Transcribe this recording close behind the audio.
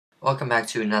welcome back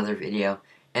to another video,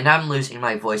 and I'm losing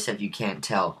my voice if you can't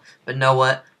tell, but know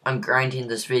what, I'm grinding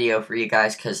this video for you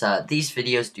guys because these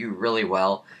videos do really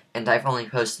well, and I've only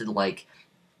posted like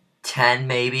 10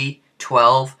 maybe,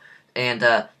 12, and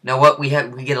know what, we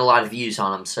get a lot of views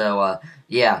on them, so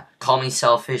yeah, call me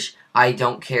selfish, I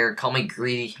don't care, call me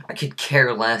greedy, I could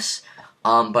care less.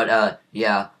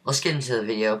 Yeah, let's get into the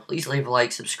video. Please leave a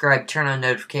like, subscribe, turn on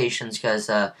notifications, because,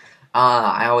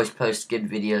 I always post good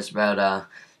videos about,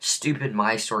 stupid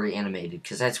My Story Animated,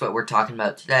 because that's what we're talking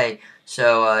about today.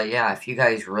 So, yeah, if you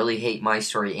guys really hate My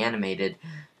Story Animated,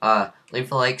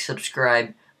 leave a like,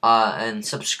 subscribe, and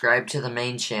subscribe to the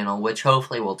main channel, which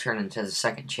hopefully will turn into the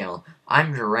second channel.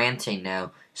 I'm ranting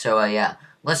now, so, yeah,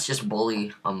 let's just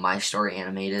bully on My Story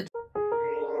Animated.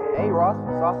 Hey Ross,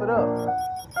 sauce it up.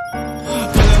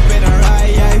 Pull up in a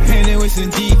ride, yeah, painted with some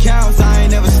decals. I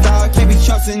ain't never stopped, can't be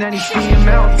trusting any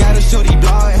female. Got a shorty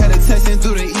blog, had a texting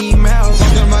through the emails.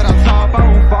 Talking right on top,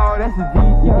 I won't fall, that's a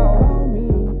detail.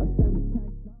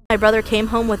 My brother came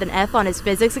home with an F on his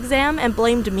physics exam and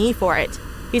blamed me for it.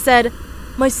 He said,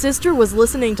 "My sister was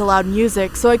listening to loud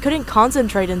music, so I couldn't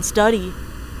concentrate and study."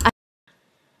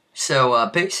 So,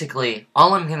 basically,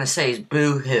 all I'm gonna say is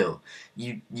boo-hoo.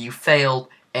 You failed,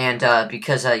 and,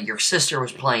 because, your sister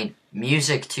was playing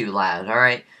music too loud,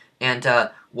 alright? And,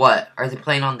 what? Are they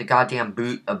playing on the goddamn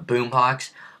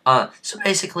boombox? So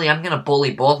basically, I'm gonna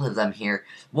bully both of them here.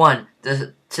 One,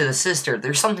 to the sister,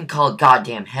 there's something called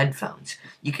goddamn headphones.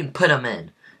 You can put them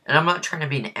in. And I'm not trying to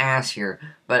be an ass here,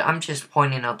 but I'm just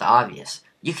pointing out the obvious.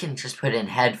 You can just put in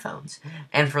headphones.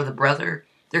 And for the brother,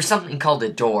 there's something called a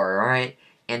door, alright?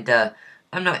 And,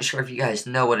 I'm not sure if you guys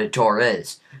know what a door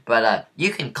is, but,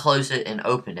 you can close it and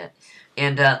open it.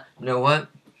 And, you know what?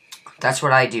 That's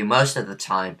what I do most of the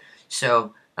time.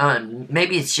 So,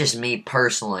 maybe it's just me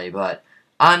personally, but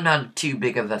I'm not too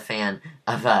big of a fan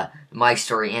of, My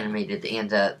Story Animated, and,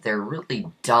 they're really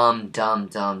dumb,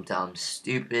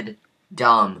 stupid,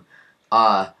 dumb,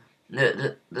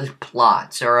 the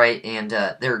plots, alright? And,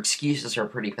 their excuses are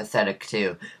pretty pathetic,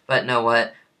 too. But, know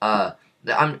what?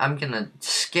 I'm gonna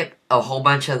skip a whole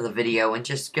bunch of the video and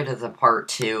just go to the part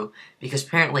 2, because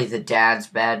apparently the dad's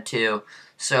bad too,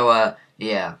 so,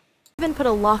 yeah. I even put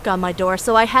a lock on my door,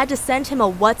 so I had to send him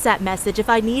a WhatsApp message if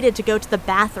I needed to go to the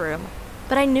bathroom.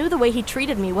 But I knew the way he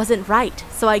treated me wasn't right,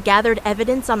 so I gathered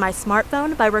evidence on my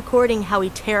smartphone by recording how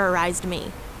he terrorized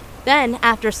me. Then,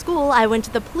 after school, I went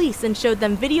to the police and showed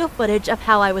them video footage of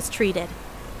how I was treated.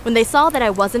 When they saw that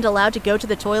I wasn't allowed to go to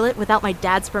the toilet without my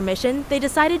dad's permission, they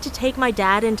decided to take my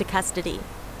dad into custody.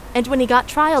 And when he got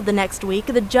trialed the next week,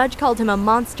 the judge called him a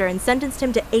monster and sentenced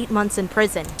him to 8 months in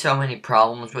prison. So many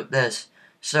problems with this.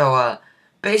 So,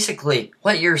 basically,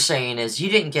 what you're saying is you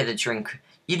didn't get a drink,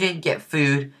 you didn't get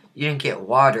food, you didn't get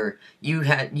water, you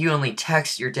only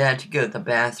text your dad to go to the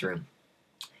bathroom.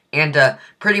 And,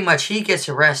 pretty much he gets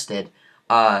arrested,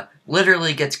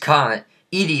 literally gets caught,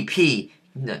 EDP,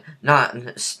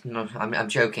 I'm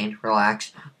joking,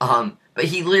 relax, but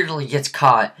he literally gets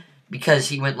caught because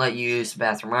he wouldn't let you use the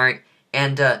bathroom, alright?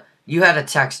 And, you had to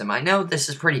text him. I know this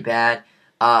is pretty bad,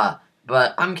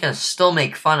 but I'm gonna still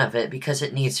make fun of it because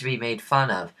it needs to be made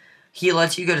fun of. He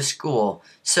lets you go to school,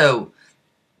 so,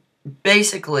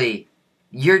 basically,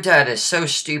 your dad is so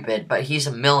stupid, but he's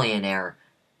a millionaire.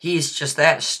 He's just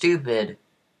that stupid,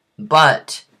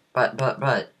 but,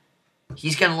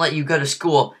 he's gonna let you go to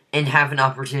school and have an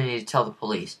opportunity to tell the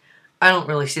police. I don't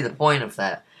really see the point of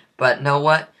that, but know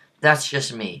what? That's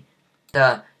just me.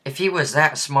 If he was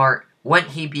that smart,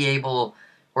 wouldn't he be able,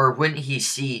 or wouldn't he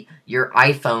see your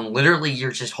iPhone? Literally,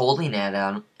 you're just holding it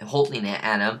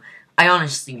at him. I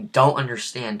honestly don't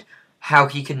understand how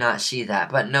he could not see that,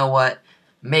 but know what?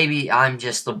 Maybe I'm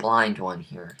just the blind one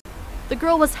here. The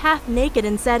girl was half naked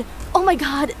and said, "Oh my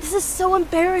God, this is so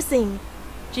embarrassing."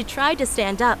 She tried to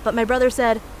stand up, but my brother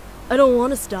said, "I don't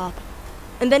want to stop."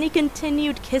 And then he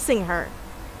continued kissing her.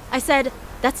 I said,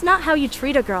 "That's not how you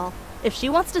treat a girl. If she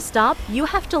wants to stop, you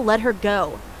have to let her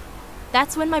go."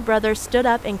 That's when my brother stood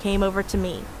up and came over to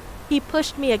me. He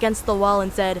pushed me against the wall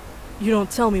and said, "You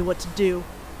don't tell me what to do.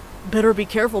 Better be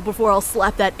careful before I'll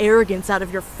slap that arrogance out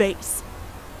of your face."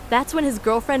 That's when his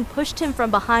girlfriend pushed him from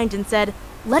behind and said,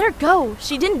 "Let her go,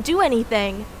 she didn't do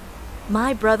anything."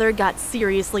 My brother got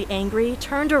seriously angry,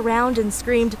 turned around and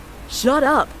screamed, "Shut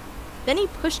up!" Then he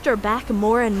pushed her back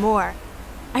more and more.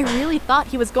 I really thought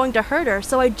he was going to hurt her,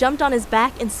 so I jumped on his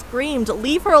back and screamed,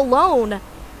 "Leave her alone!"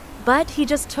 But he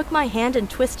just took my hand and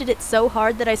twisted it so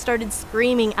hard that I started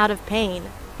screaming out of pain.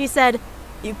 He said,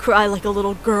 "You cry like a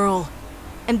little girl."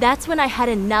 And that's when I had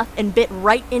enough and bit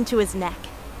right into his neck.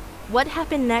 What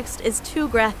happened next is too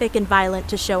graphic and violent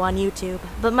to show on YouTube,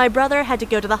 but my brother had to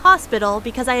go to the hospital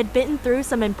because I had bitten through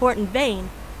some important vein,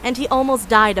 and he almost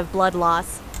died of blood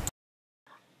loss.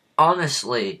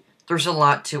 Honestly, there's a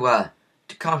lot to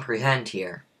comprehend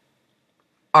here.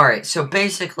 Alright, so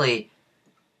basically,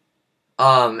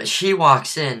 she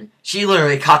walks in, she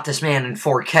literally caught this man in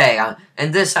 4K,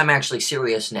 and this, I'm actually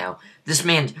serious now. This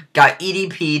man got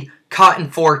EDP'd, caught in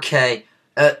 4K,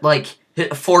 like,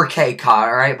 4K caught,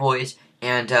 alright, boys?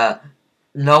 And,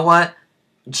 know what?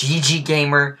 GG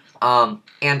Gamer,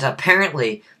 and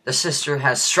apparently, the sister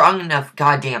has strong enough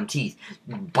goddamn teeth,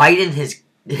 biting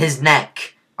his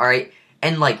neck, alright?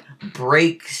 And, like,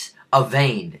 breaks a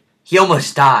vein. He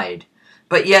almost died.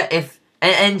 But yet,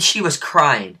 and she was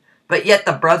crying. But yet,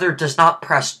 the brother does not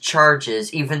press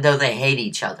charges, even though they hate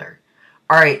each other.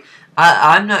 Alright,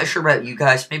 I'm not sure about you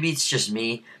guys, maybe it's just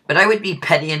me, but I would be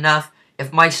petty enough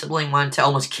if my sibling wanted to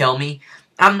almost kill me.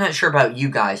 I'm not sure about you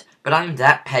guys, but I'm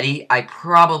that petty, I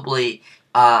probably,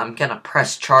 I'm gonna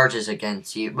press charges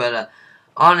against you, but,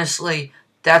 honestly,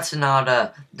 that's not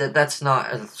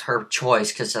her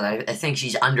choice, because I think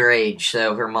she's underage,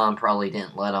 so her mom probably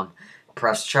didn't let him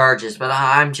press charges, but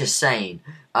I'm just saying,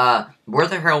 where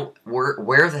the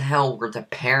hell were the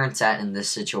parents at in this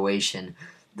situation?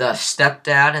 The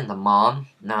stepdad and the mom?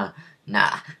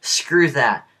 Nah, screw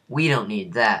that. We don't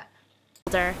need that.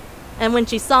 And when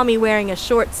she saw me wearing a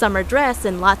short summer dress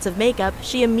and lots of makeup,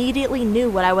 she immediately knew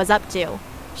what I was up to.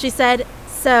 She said,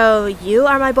 "So, you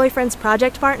are my boyfriend's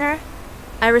project partner?"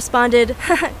 I responded,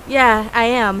 "Yeah, I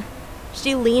am."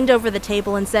 She leaned over the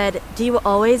table and said, "Do you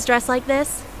always dress like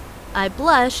this?" I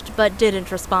blushed, but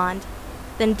didn't respond.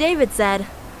 Then David said,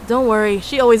 "Don't worry,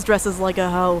 she always dresses like a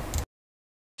hoe."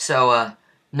 So,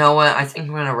 Noah, I think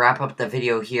I'm gonna wrap up the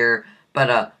video here,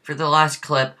 but, for the last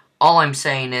clip, all I'm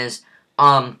saying is,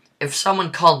 if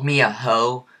someone called me a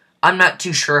hoe, I'm not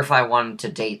too sure if I wanted to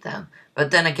date them.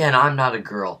 But then again, I'm not a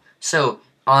girl, so,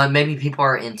 maybe people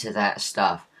are into that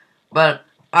stuff. But,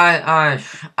 I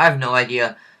have no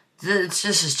idea. This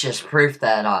is just proof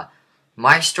that,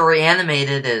 my story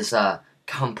animated is,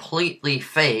 completely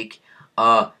fake.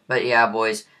 But yeah,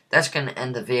 boys, that's gonna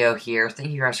end the video here.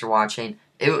 Thank you guys for watching.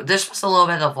 This was a little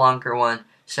bit of a longer one,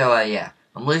 so, yeah.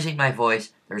 I'm losing my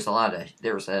voice. There's a lot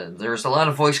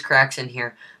of voice cracks in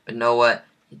here, but know what?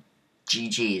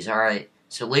 GG's, alright.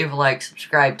 So leave a like,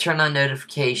 subscribe, turn on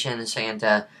notifications,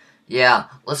 and, yeah,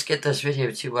 let's get this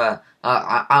video to,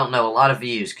 I don't know, a lot of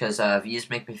views, because, views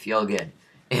make me feel good.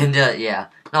 And, yeah,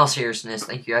 in all seriousness,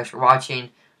 thank you guys for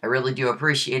watching. I really do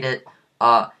appreciate it.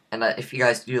 And if you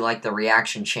guys do like the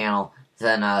reaction channel,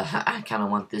 then, I kind of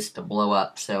want this to blow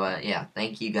up. So, yeah,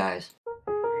 thank you guys.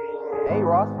 Hey,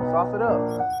 Ross, sauce it up.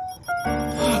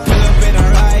 Pull up in a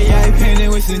ride, yeah, painted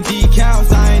with some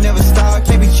decals. I ain't never stopped,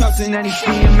 can't be trusting any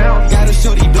female. Got a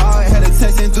shorty blog, had a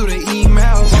texting through the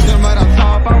email. Talking about on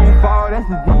top, I won't fall, that's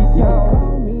the detail.